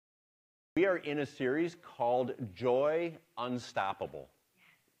We are in a series called Joy Unstoppable.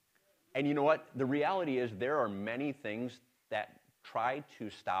 And you know what? The reality is there are many things that try to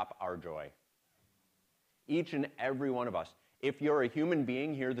stop our joy. Each and every one of us. If you're a human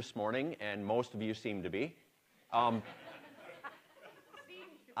being here this morning, and most of you seem to be,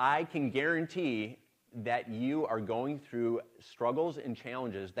 I can guarantee that you are going through struggles and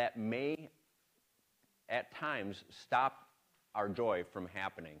challenges that may, at times, stop our joy from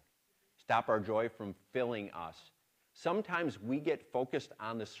happening. Stop our joy from filling us. Sometimes we get focused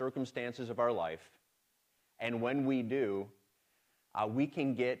on the circumstances of our life, and when we do, we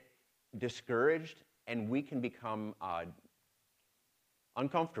can get discouraged and we can become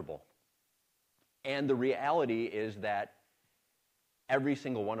uncomfortable. And the reality is that every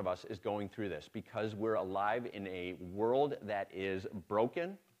single one of us is going through this because we're alive in a world that is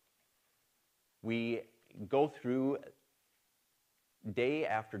broken. We go through day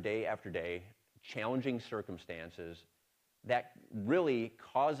after day after day, challenging circumstances that really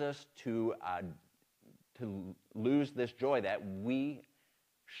cause us to lose this joy that we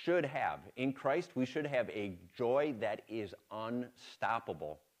should have. In Christ, we should have a joy that is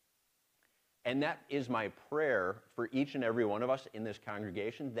unstoppable. And that is my prayer for each and every one of us in this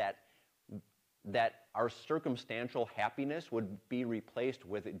congregation, that our circumstantial happiness would be replaced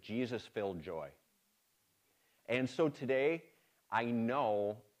with Jesus-filled joy. And so today, I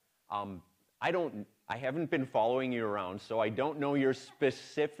know, I haven't been following you around, so I don't know your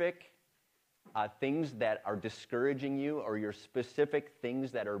specific things that are discouraging you or your specific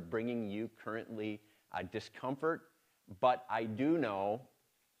things that are bringing you currently discomfort, but I do know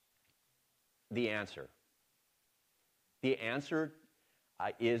the answer. The answer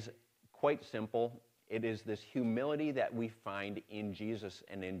is quite simple. It is this humility that we find in Jesus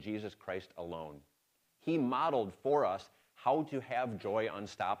and in Jesus Christ alone. He modeled for us how to have joy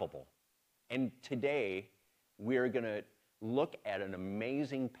unstoppable. And today, we're going to look at an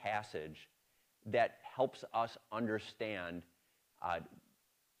amazing passage that helps us understand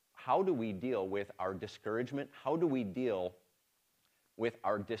how do we deal with our discouragement, how do we deal with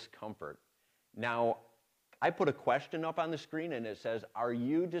our discomfort. Now, I put a question up on the screen and it says, are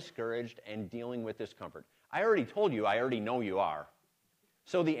you discouraged and dealing with discomfort? I already told you, I already know you are.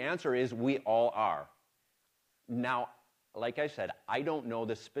 So the answer is we all are. Now, like I said, I don't know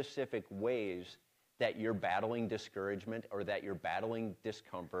the specific ways that you're battling discouragement or that you're battling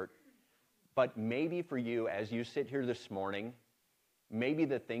discomfort, but maybe for you, as you sit here this morning, maybe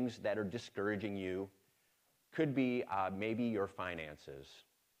the things that are discouraging you could be maybe your finances.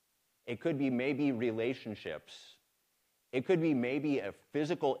 It could be maybe relationships. It could be maybe a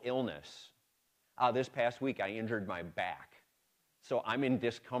physical illness. This past week, I injured my back, so I'm in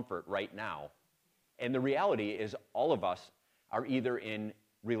discomfort right now. And the reality is all of us are either in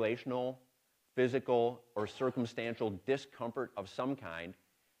relational, physical, or circumstantial discomfort of some kind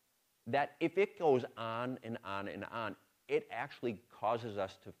that if it goes on and on and on, it actually causes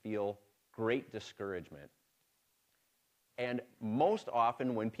us to feel great discouragement. And most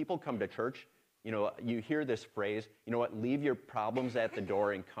often when people come to church, you know, you hear this phrase, you know what, leave your problems at the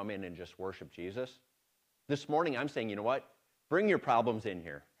door and come in and just worship Jesus. This morning I'm saying, you know what, bring your problems in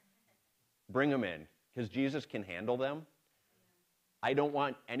here. Bring them in, because Jesus can handle them. I don't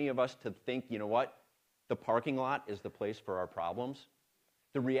want any of us to think, you know what, the parking lot is the place for our problems.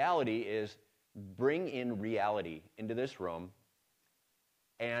 The reality is, bring in reality into this room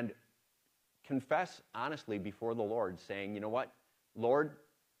and confess honestly before the Lord, saying, you know what, Lord,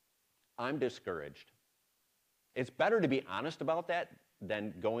 I'm discouraged. It's better to be honest about that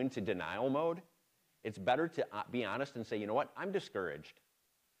than go into denial mode. It's better to be honest and say, you know what, I'm discouraged.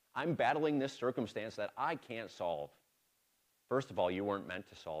 I'm battling this circumstance that I can't solve. First of all, you weren't meant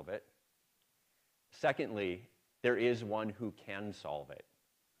to solve it. Secondly, there is one who can solve it.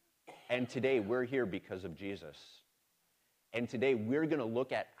 And today we're here because of Jesus. And today we're going to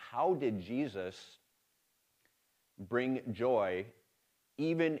look at how did Jesus bring joy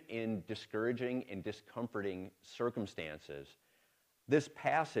even in discouraging and discomforting circumstances. This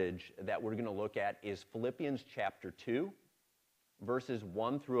passage that we're going to look at is Philippians chapter 2. Verses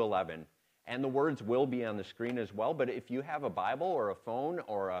 1 through 11. And the words will be on the screen as well, but if you have a Bible or a phone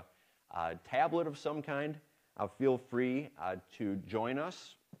or a tablet of some kind, feel free to join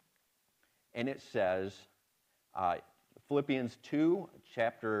us. And it says, Philippians 2,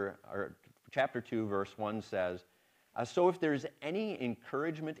 chapter 2, verse 1 says, so if there's any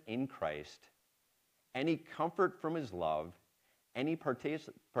encouragement in Christ, any comfort from his love, any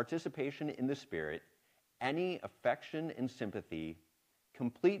participation in the Spirit, any affection and sympathy,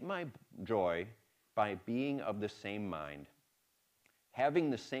 complete my joy by being of the same mind, having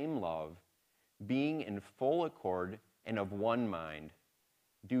the same love, being in full accord and of one mind.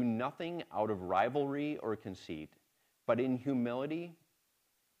 Do nothing out of rivalry or conceit, but in humility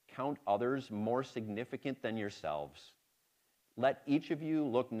count others more significant than yourselves. Let each of you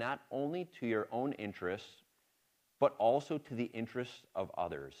look not only to your own interests, but also to the interests of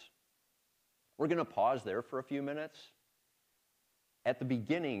others. We're going to pause there for a few minutes. At the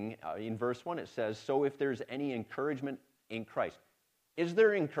beginning, in verse 1, it says, so if there's any encouragement in Christ. Is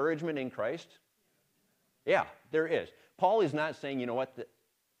there encouragement in Christ? Yeah, there is. Paul is not saying, you know what,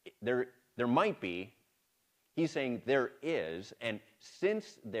 there might be. He's saying there is, and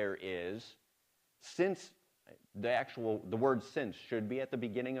since there is, since the word since should be at the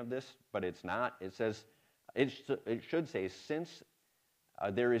beginning of this, but it's not. It says, it should say, since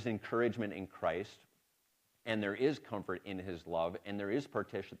there is encouragement in Christ, and there is comfort in his love, and there is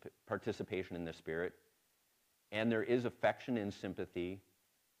participation in the Spirit, and there is affection and sympathy,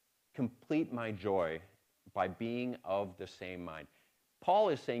 complete my joy by being of the same mind. Paul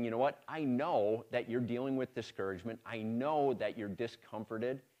is saying, you know what, I know that you're dealing with discouragement. I know that you're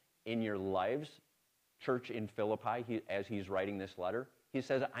discomforted in your lives. Church in Philippi, as he's writing this letter, he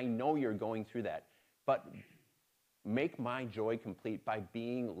says, I know you're going through that, but make my joy complete by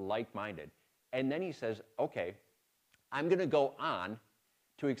being like-minded. And then he says, okay, I'm going to go on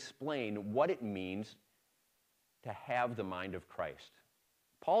to explain what it means to have the mind of Christ.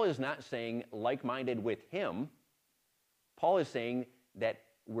 Paul is not saying like-minded with him. Paul is saying that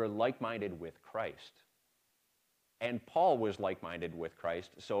we're like-minded with Christ. And Paul was like-minded with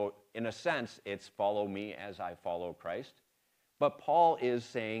Christ. So in a sense, it's follow me as I follow Christ. But Paul is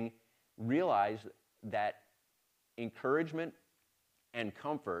saying, realize that encouragement and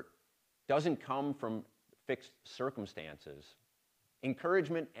comfort doesn't come from fixed circumstances.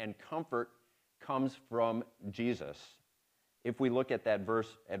 Encouragement and comfort comes from Jesus. If we look at that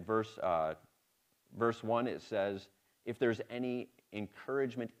verse 1, it says, if there's any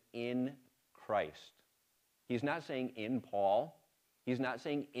encouragement in Christ. He's not saying in Paul. He's not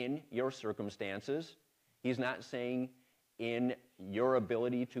saying in your circumstances. He's not saying in your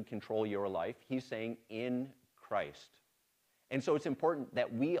ability to control your life. He's saying in Christ. And so it's important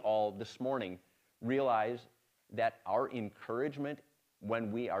that we all this morning realize that our encouragement,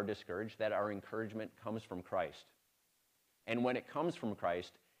 when we are discouraged, that our encouragement comes from Christ. And when it comes from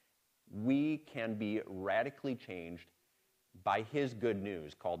Christ, we can be radically changed by his good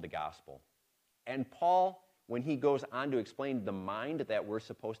news called the gospel. And Paul, when he goes on to explain the mind that we're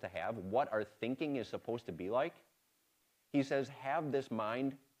supposed to have, what our thinking is supposed to be like, he says, have this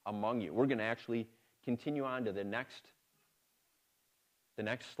mind among you. We're going to actually continue on to the next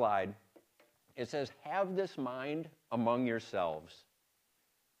slide. It says, have this mind among yourselves,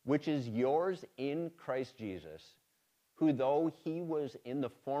 which is yours in Christ Jesus, who though he was in the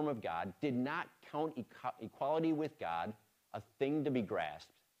form of God, did not count equality with God a thing to be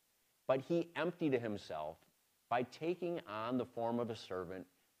grasped, but he emptied himself by taking on the form of a servant,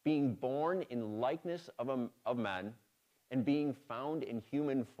 being born in likeness of men, and being found in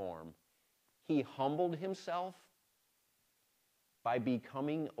human form. He humbled himself by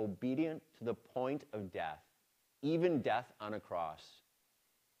becoming obedient to the point of death, even death on a cross.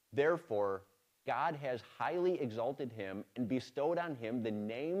 Therefore, God has highly exalted him and bestowed on him the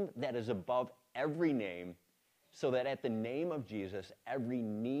name that is above every name, so that at the name of Jesus, every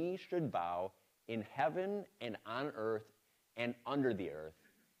knee should bow in heaven and on earth and under the earth,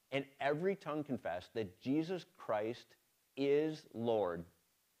 and every tongue confess that Jesus Christ is Lord,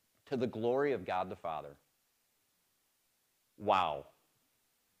 to the glory of God the Father. Wow.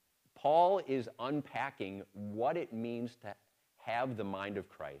 Paul is unpacking what it means to have the mind of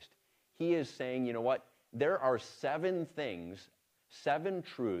Christ. He is saying, you know what? There are 7 things, 7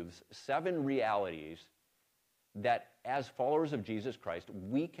 truths, 7 realities that as followers of Jesus Christ,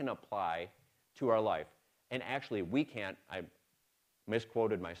 we can apply to our life. And actually, we can't, I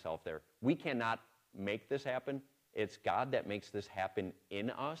misquoted myself there. We cannot make this happen. It's God that makes this happen in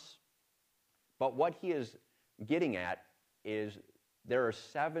us. But what he is getting at is there are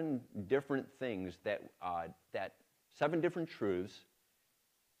 7 different things that 7 different truths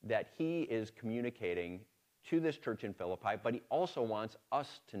that he is communicating to this church in Philippi, but he also wants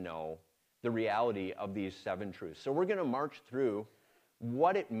us to know the reality of these 7 truths. So we're going to march through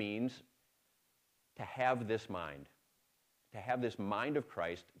what it means to have this mind of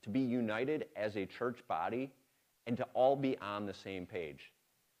Christ, to be united as a church body, and to all be on the same page.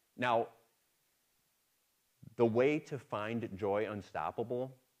 Now, the way to find joy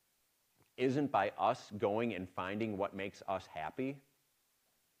unstoppable isn't by us going and finding what makes us happy.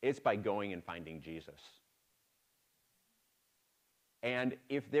 It's by going and finding Jesus. And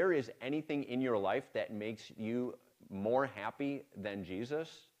if there is anything in your life that makes you more happy than Jesus,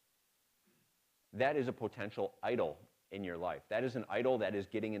 that is a potential idol in your life. That is an idol that is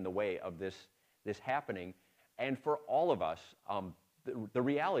getting in the way of this happening. And for all of us, the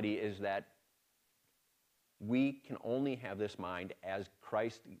reality is that we can only have this mind as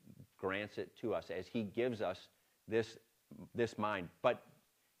Christ grants it to us, as he gives us this mind. But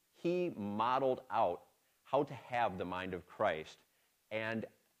he modeled out how to have the mind of Christ. And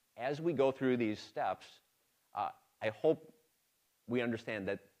as we go through these steps, I hope we understand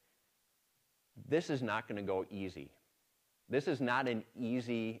that this is not going to go easy. This is not an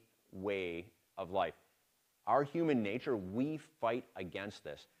easy way of life. Our human nature, we fight against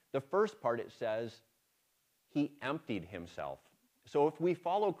this. The first part, it says, he emptied himself. So if we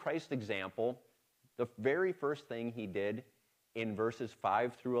follow Christ's example, the very first thing he did in verses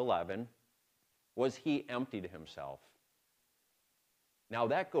 5 through 11 was he emptied himself. Now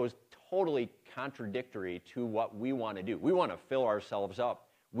that goes totally contradictory to what we want to do. We want to fill ourselves up.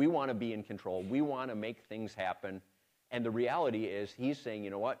 We want to be in control. We want to make things happen. And the reality is he's saying, you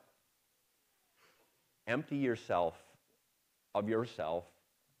know what? Empty yourself of yourself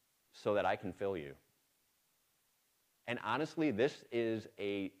so that I can fill you. And honestly, this is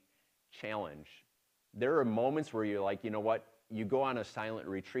a challenge. There are moments where you're like, you know what? You go on a silent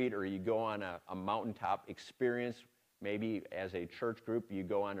retreat or you go on a mountaintop experience. Maybe as a church group, you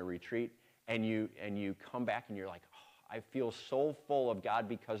go on a retreat and you come back and you're like, oh, I feel so full of God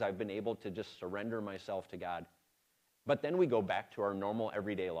because I've been able to just surrender myself to God. But then we go back to our normal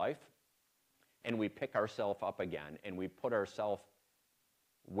everyday life and we pick ourselves up again and we put ourselves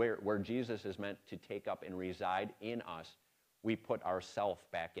where Jesus is meant to take up and reside in us. We put ourselves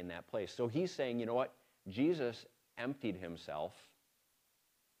back in that place. So he's saying, you know what? Jesus emptied himself.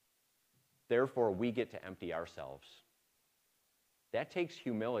 Therefore, we get to empty ourselves. That takes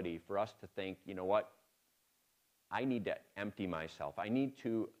humility for us to think, you know what? I need to empty myself. I need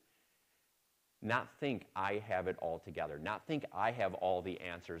to not think I have it all together, not think I have all the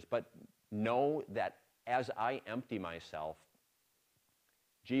answers, but know that as I empty myself,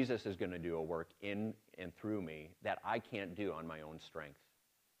 Jesus is going to do a work in and through me that I can't do on my own strength.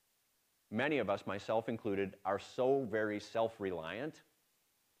 Many of us, myself included, are so very self-reliant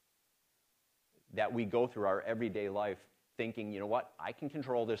that we go through our everyday life thinking, you know what, I can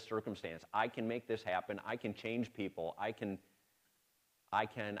control this circumstance. I can make this happen. I can change people. I can,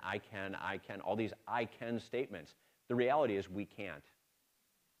 all these I can statements. The reality is we can't.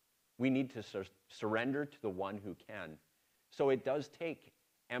 We need to surrender to the one who can. So it does take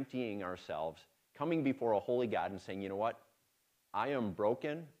emptying ourselves, coming before a holy God and saying, you know what, I am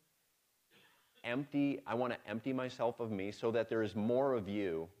broken, empty. I want to empty myself of me so that there is more of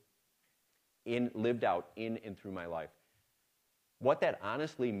you lived out in and through my life. What that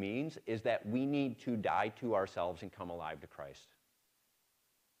honestly means is that we need to die to ourselves and come alive to Christ.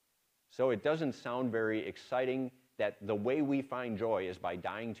 So it doesn't sound very exciting that the way we find joy is by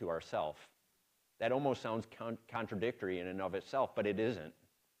dying to ourselves. That almost sounds contradictory in and of itself, but it isn't.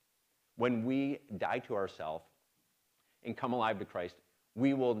 When we die to ourselves and come alive to Christ,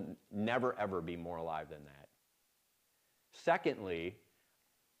 we will never, ever be more alive than that. Secondly,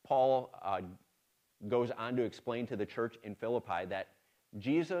 Paul goes on to explain to the church in Philippi that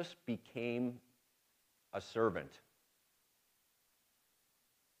Jesus became a servant.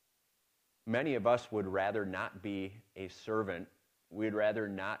 Many of us would rather not be a servant. We'd rather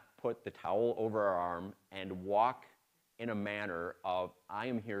not put the towel over our arm and walk in a manner of, I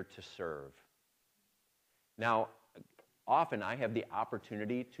am here to serve. Now, often I have the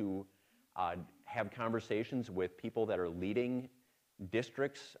opportunity to have conversations with people that are leading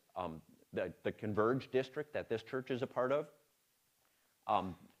districts, the Converge district that this church is a part of.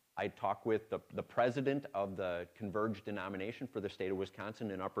 I talk with the president of the Converge denomination for the state of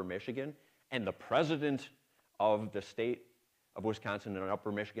Wisconsin and Upper Michigan, and the president of the state of Wisconsin and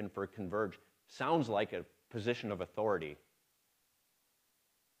Upper Michigan for Converge. Sounds like a position of authority.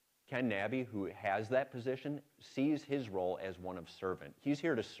 Ken Nabby, who has that position, sees his role as one of servant. He's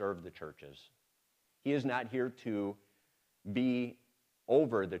here to serve the churches. He is not here to be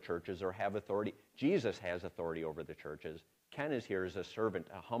over the churches or have authority. Jesus has authority over the churches. Ken is here as a servant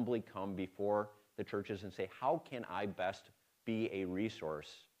to humbly come before the churches and say, how can I best be a resource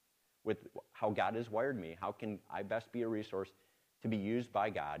with how God has wired me? How can I best be a resource to be used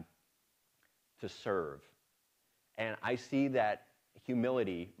by God to serve? And I see that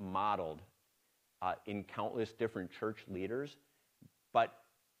humility modeled in countless different church leaders. But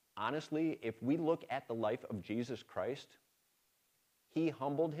honestly, if we look at the life of Jesus Christ, he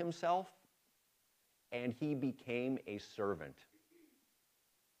humbled himself and he became a servant.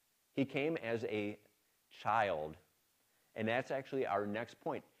 He came as a child. And that's actually our next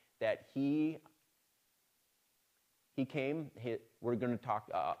point, that he came, we're going to talk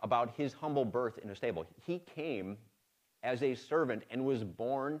about his humble birth in a stable. He came as a servant and was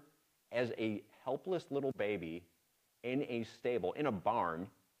born as a helpless little baby in a stable, in a barn.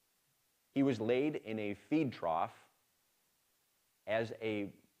 He was laid in a feed trough as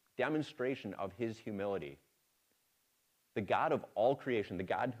a demonstration of his humility. The God of all creation, the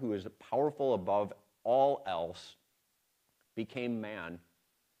God who is powerful above all else, became man,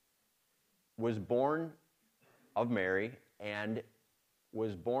 was born of Mary, and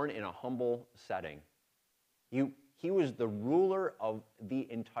was born in a humble setting. He was the ruler of the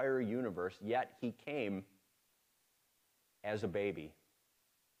entire universe, yet he came as a baby.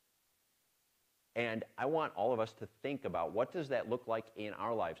 And I want all of us to think about, what does that look like in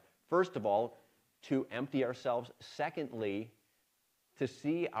our lives? First of all, to empty ourselves. Secondly, to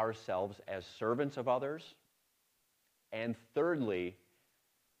see ourselves as servants of others. And thirdly,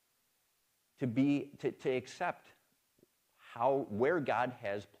 to accept where God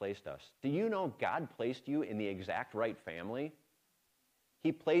has placed us. Do you know God placed you in the exact right family?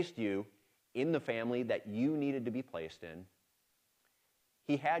 He placed you in the family that you needed to be placed in.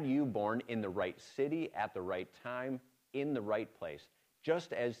 He had you born in the right city, at the right time, in the right place.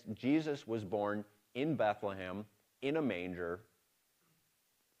 Just as Jesus was born in Bethlehem, in a manger,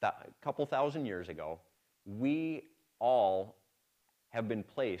 a couple thousand years ago, we all have been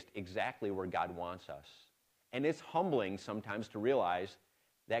placed exactly where God wants us. And it's humbling sometimes to realize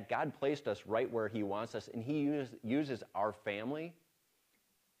that God placed us right where he wants us, and he uses our family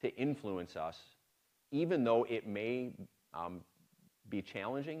to influence us, even though it may be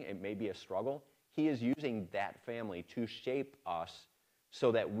challenging, it may be a struggle. He is using that family to shape us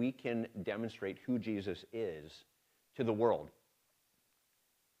so that we can demonstrate who Jesus is to the world.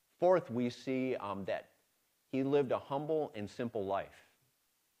 Fourth, we see that he lived a humble and simple life.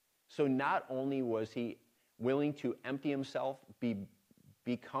 So not only was he willing to empty himself,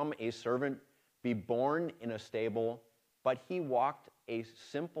 become a servant, be born in a stable, but he walked a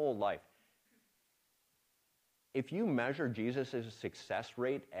simple life. If you measure Jesus' success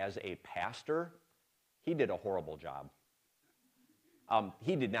rate as a pastor, he did a horrible job.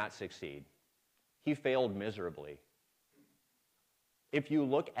 He did not succeed. He failed miserably. If you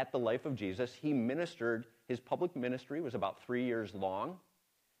look at the life of Jesus, he ministered, his public ministry was about 3 years long.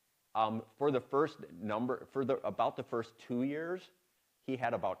 About the first 2 years, he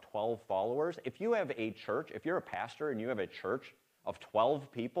had about 12 followers. If you have a church, if you're a pastor and you have a church of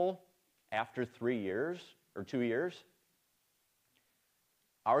 12 people after 3 years or 2 years,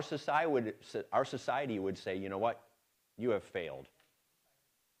 our society would say, you know what? You have failed.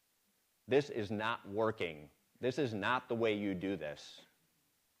 This is not working. This is not the way you do this.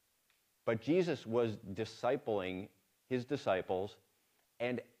 But Jesus was discipling his disciples,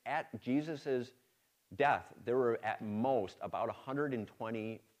 and at Jesus' death, there were at most about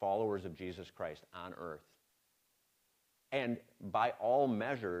 120 followers of Jesus Christ on earth. And by all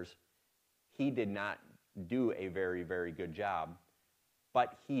measures, he did not do a very, very good job,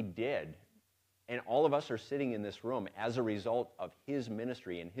 but he did. And all of us are sitting in this room as a result of his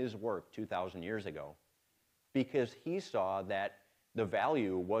ministry and his work 2,000 years ago, because he saw that the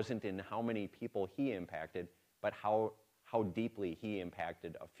value wasn't in how many people he impacted, but how deeply he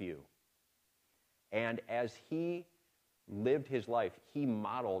impacted a few. And as he lived his life, he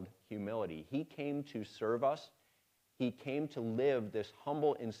modeled humility. He came to serve us. He came to live this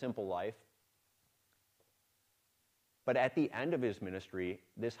humble and simple life. But at the end of his ministry,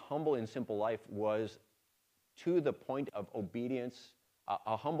 this humble and simple life was to the point of obedience,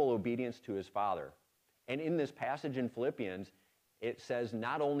 a humble obedience to his Father. And in this passage in Philippians, it says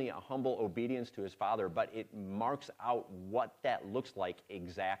not only a humble obedience to his Father, but it marks out what that looks like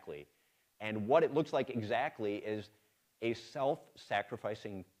exactly. And what it looks like exactly is a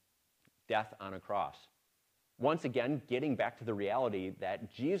self-sacrificing death on a cross. Once again, getting back to the reality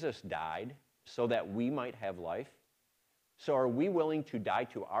that Jesus died so that we might have life. So are we willing to die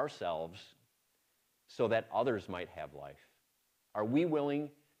to ourselves so that others might have life? Are we willing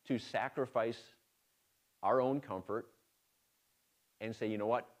to sacrifice our own comfort and say, you know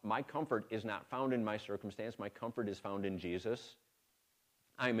what, my comfort is not found in my circumstance, my comfort is found in Jesus.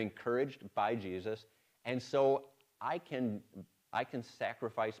 I'm encouraged by Jesus, and so I can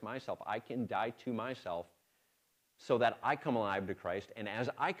sacrifice myself. I can die to myself so that I come alive to Christ, and as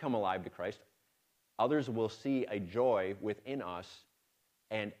I come alive to Christ, others will see a joy within us,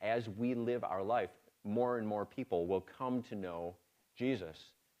 and as we live our life, more and more people will come to know Jesus.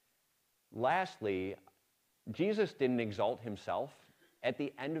 Lastly, Jesus didn't exalt himself. At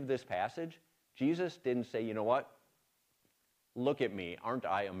the end of this passage, Jesus didn't say, you know what? Look at me, aren't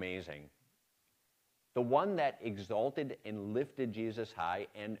I amazing? The one that exalted and lifted Jesus high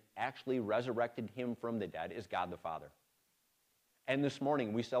and actually resurrected him from the dead is God the Father. And this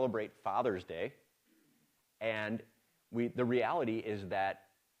morning we celebrate Father's Day, and the reality is that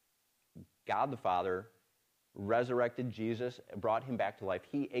God the Father resurrected Jesus, brought him back to life.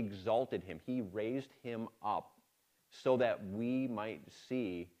 He exalted him. He raised him up so that we might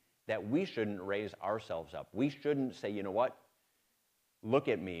see that we shouldn't raise ourselves up. We shouldn't say, you know what? Look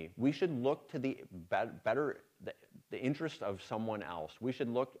at me. We should look to the interest of someone else. We should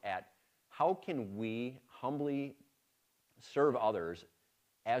look at how can we humbly serve others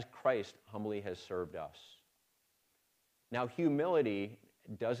as Christ humbly has served us. Now, humility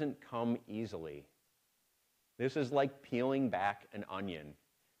doesn't come easily. This is like peeling back an onion.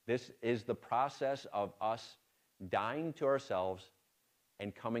 This is the process of us dying to ourselves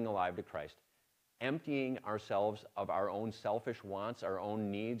and coming alive to Christ. Emptying ourselves of our own selfish wants, our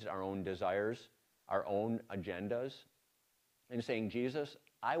own needs, our own desires, our own agendas, and saying, Jesus,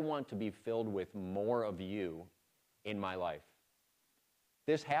 I want to be filled with more of you in my life.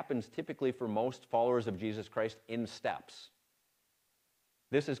 This happens typically for most followers of Jesus Christ in steps.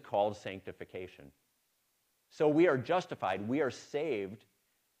 This is called sanctification. So we are justified, we are saved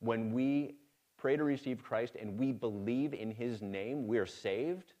when we pray to receive Christ and we believe in his name, we are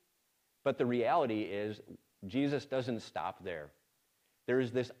saved. But the reality is, Jesus doesn't stop there. There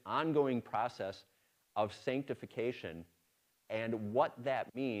is this ongoing process of sanctification, and what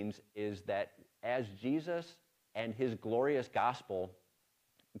that means is that as Jesus and his glorious gospel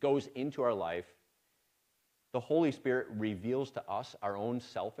goes into our life, the Holy Spirit reveals to us our own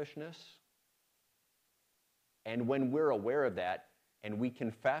selfishness, and when we're aware of that and we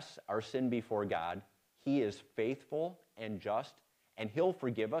confess our sin before God, he is faithful and just, and he'll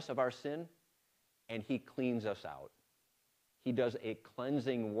forgive us of our sin, and he cleans us out. He does a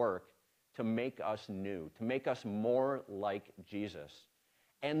cleansing work to make us new, to make us more like Jesus.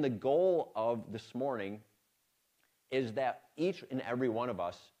 And the goal of this morning is that each and every one of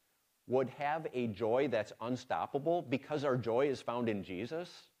us would have a joy that's unstoppable because our joy is found in Jesus,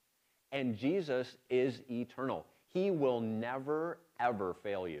 and Jesus is eternal. He will never, ever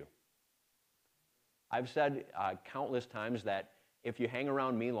fail you. I've said countless times that if you hang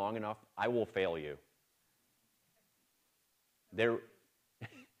around me long enough, I will fail you.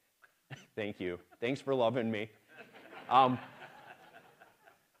 Thank you. Thanks for loving me. But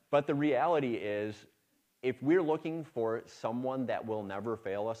the reality is, if we're looking for someone that will never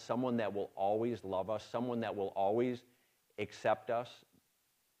fail us, someone that will always love us, someone that will always accept us,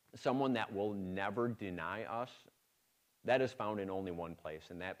 someone that will never deny us, that is found in only one place,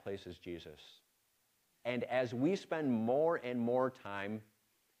 and that place is Jesus. And as we spend more and more time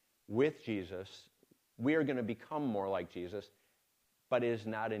with Jesus, we are going to become more like Jesus, but it is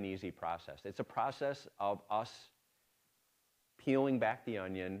not an easy process. It's a process of us peeling back the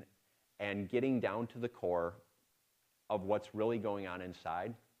onion and getting down to the core of what's really going on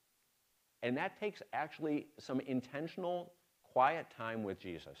inside. And that takes actually some intentional, quiet time with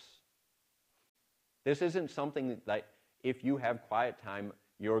Jesus. This isn't something that if you have quiet time,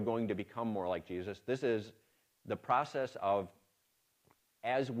 you're going to become more like Jesus. This is the process of,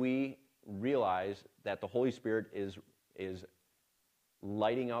 as we realize that the Holy Spirit is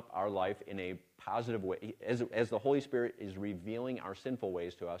lighting up our life in a positive way, as the Holy Spirit is revealing our sinful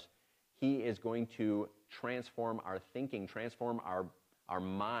ways to us, he is going to transform our thinking, transform our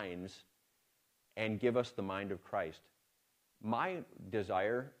minds, and give us the mind of Christ. My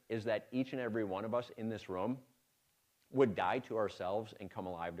desire is that each and every one of us in this room would die to ourselves and come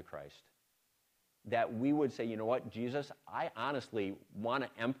alive to Christ. That we would say, you know what, Jesus, I honestly want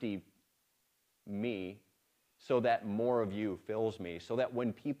to empty me so that more of you fills me, so that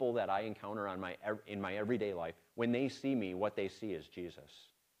when people that I encounter in my everyday life, when they see me, what they see is Jesus.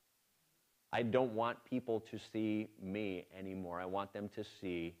 I don't want people to see me anymore. I want them to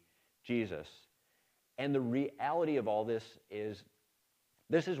see Jesus. And the reality of all this is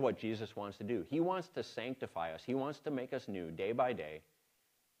what Jesus wants to do. He wants to sanctify us. He wants to make us new day by day.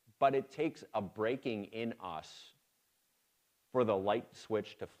 But it takes a breaking in us for the light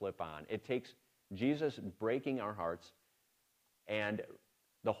switch to flip on. It takes Jesus breaking our hearts and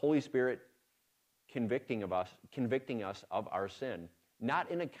the Holy Spirit convicting us of our sin.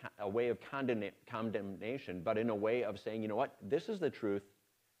 Not in a way of condemnation, but in a way of saying, you know what, this is the truth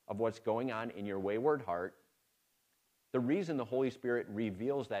of what's going on in your wayward heart. The reason the Holy Spirit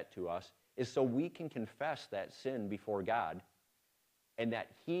reveals that to us is so we can confess that sin before God and that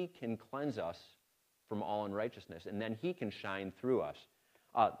he can cleanse us from all unrighteousness, and then he can shine through us.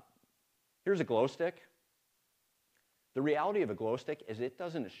 Here's a glow stick. The reality of a glow stick is it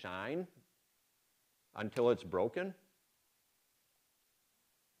doesn't shine until it's broken.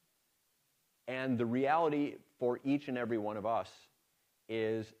 And the reality for each and every one of us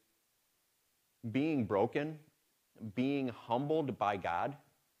is being broken, being humbled by God,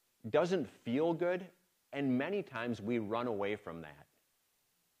 doesn't feel good, and many times we run away from that.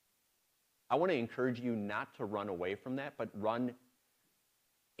 I want to encourage you not to run away from that, but run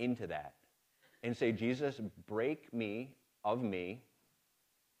into that and say, Jesus, break me of me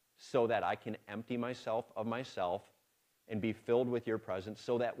so that I can empty myself of myself and be filled with your presence,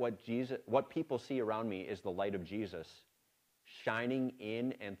 so that what people see around me is the light of Jesus shining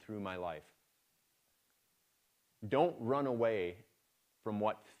in and through my life. Don't run away from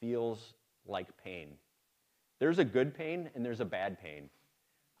what feels like pain. There's a good pain and there's a bad pain.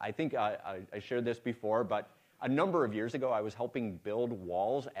 I think I shared this before, but a number of years ago, I was helping build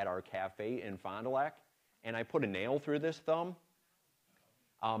walls at our cafe in Fond du Lac, and I put a nail through this thumb.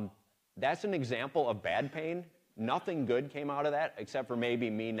 That's an example of bad pain. Nothing good came out of that, except for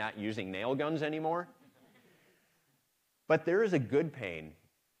maybe me not using nail guns anymore. But there is a good pain.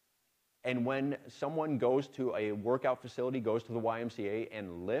 And when someone goes to a workout facility, goes to the YMCA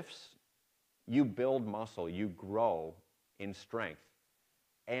and lifts, you build muscle, you grow in strength.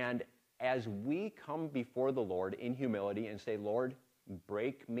 And as we come before the Lord in humility and say, Lord,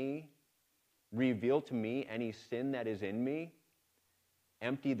 break me, reveal to me any sin that is in me,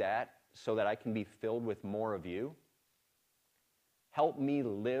 empty that so that I can be filled with more of you. Help me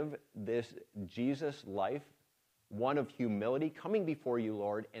live this Jesus life, one of humility, coming before you,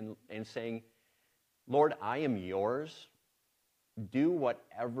 Lord, and saying, Lord, I am yours. Do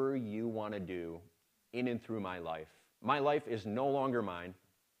whatever you want to do in and through my life. My life is no longer mine.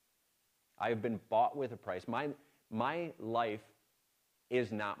 I have been bought with a price. My life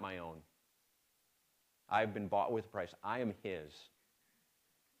is not my own. I have been bought with a price. I am his.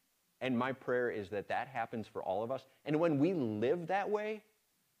 And my prayer is that that happens for all of us. And when we live that way,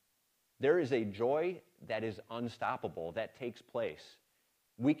 there is a joy that is unstoppable, that takes place.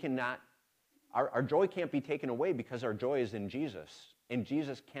 We cannot, our joy can't be taken away because our joy is in Jesus. And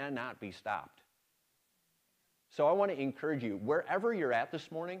Jesus cannot be stopped. So I want to encourage you, wherever you're at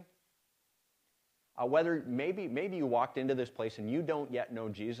this morning, whether maybe you walked into this place and you don't yet know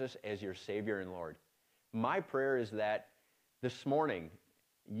Jesus as your Savior and Lord, my prayer is that this morning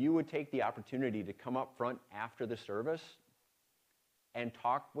you would take the opportunity to come up front after the service and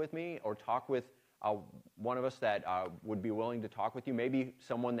talk with me or talk with one of us that would be willing to talk with you, maybe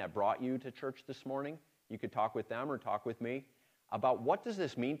someone that brought you to church this morning. You could talk with them or talk with me about what does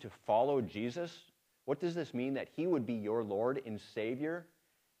this mean to follow Jesus? What does this mean that he would be your Lord and Savior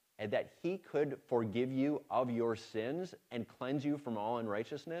and that he could forgive you of your sins and cleanse you from all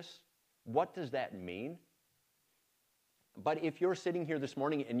unrighteousness? What does that mean? But if you're sitting here this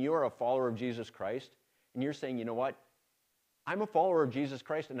morning and you're a follower of Jesus Christ and you're saying, you know what, I'm a follower of Jesus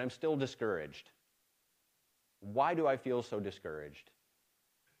Christ and I'm still discouraged. Why do I feel so discouraged?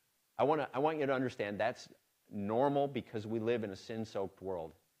 I want you to understand that's normal because we live in a sin-soaked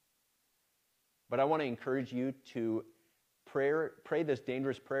world. But I want to encourage you to pray this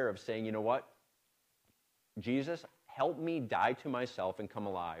dangerous prayer of saying, you know what, Jesus, help me die to myself and come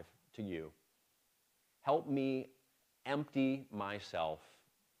alive to you. Help me empty myself.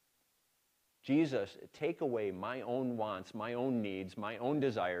 Jesus, take away my own wants, my own needs, my own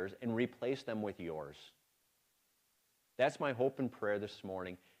desires, and replace them with yours. That's my hope and prayer this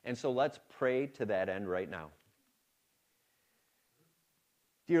morning. And so let's pray to that end right now.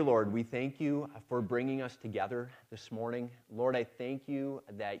 Dear Lord, we thank you for bringing us together this morning. Lord, I thank you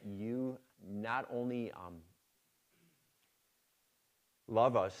that you not only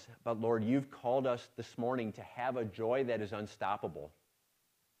love us, but Lord, you've called us this morning to have a joy that is unstoppable.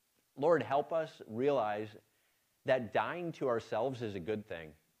 Lord, help us realize that dying to ourselves is a good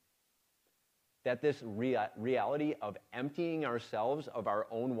thing. That this reality of emptying ourselves of our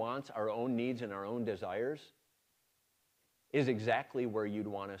own wants, our own needs, and our own desires is exactly where you'd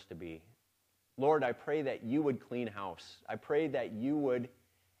want us to be. Lord, I pray that you would clean house. I pray that you would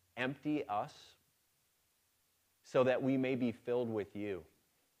empty us so that we may be filled with you.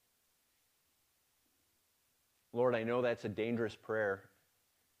 Lord, I know that's a dangerous prayer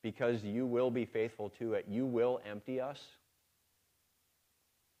because you will be faithful to it. You will empty us.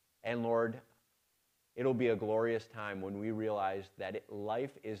 And Lord, it'll be a glorious time when we realize that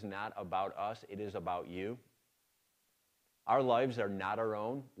life is not about us, it is about you. Our lives are not our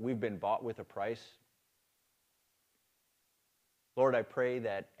own. We've been bought with a price. Lord, I pray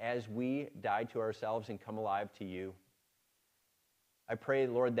that as we die to ourselves and come alive to you, I pray,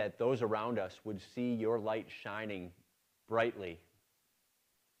 Lord, that those around us would see your light shining brightly.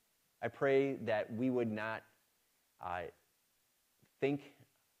 I pray that we would not think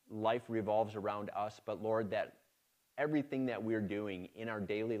life revolves around us, but Lord, that everything that we're doing in our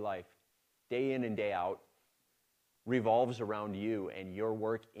daily life, day in and day out, revolves around you and your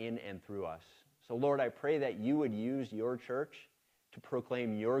work in and through us. So Lord, I pray that you would use your church to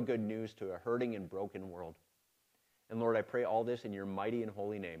proclaim your good news to a hurting and broken world. And Lord, I pray all this in your mighty and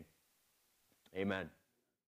holy name. Amen.